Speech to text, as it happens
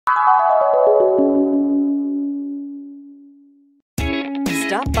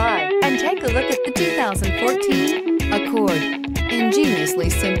Stop by and take a look at the 2014 Accord. Ingeniously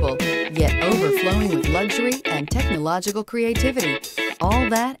simple, yet overflowing with luxury and technological creativity. All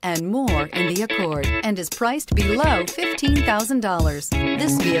that and more in the Accord, and is priced below $15,000.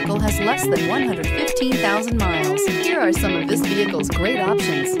 This vehicle has less than 115,000 miles. Here are some of this vehicle's great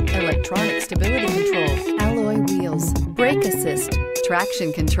options: electronic stability control, alloy wheels, brake assist,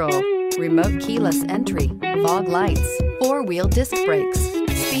 traction control, remote keyless entry, fog lights, four-wheel disc brakes,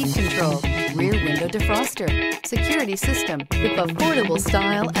 speed control, rear window defroster, security system. If affordable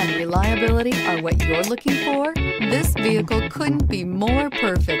style and reliability are what you're looking for, this vehicle couldn't be more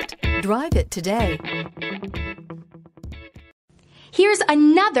perfect. Drive it today. Here's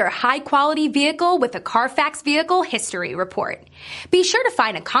another high-quality vehicle with a CARFAX Vehicle History Report. Be sure to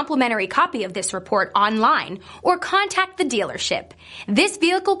find a complimentary copy of this report online or contact the dealership. This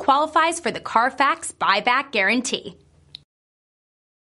vehicle qualifies for the CARFAX Buyback Guarantee.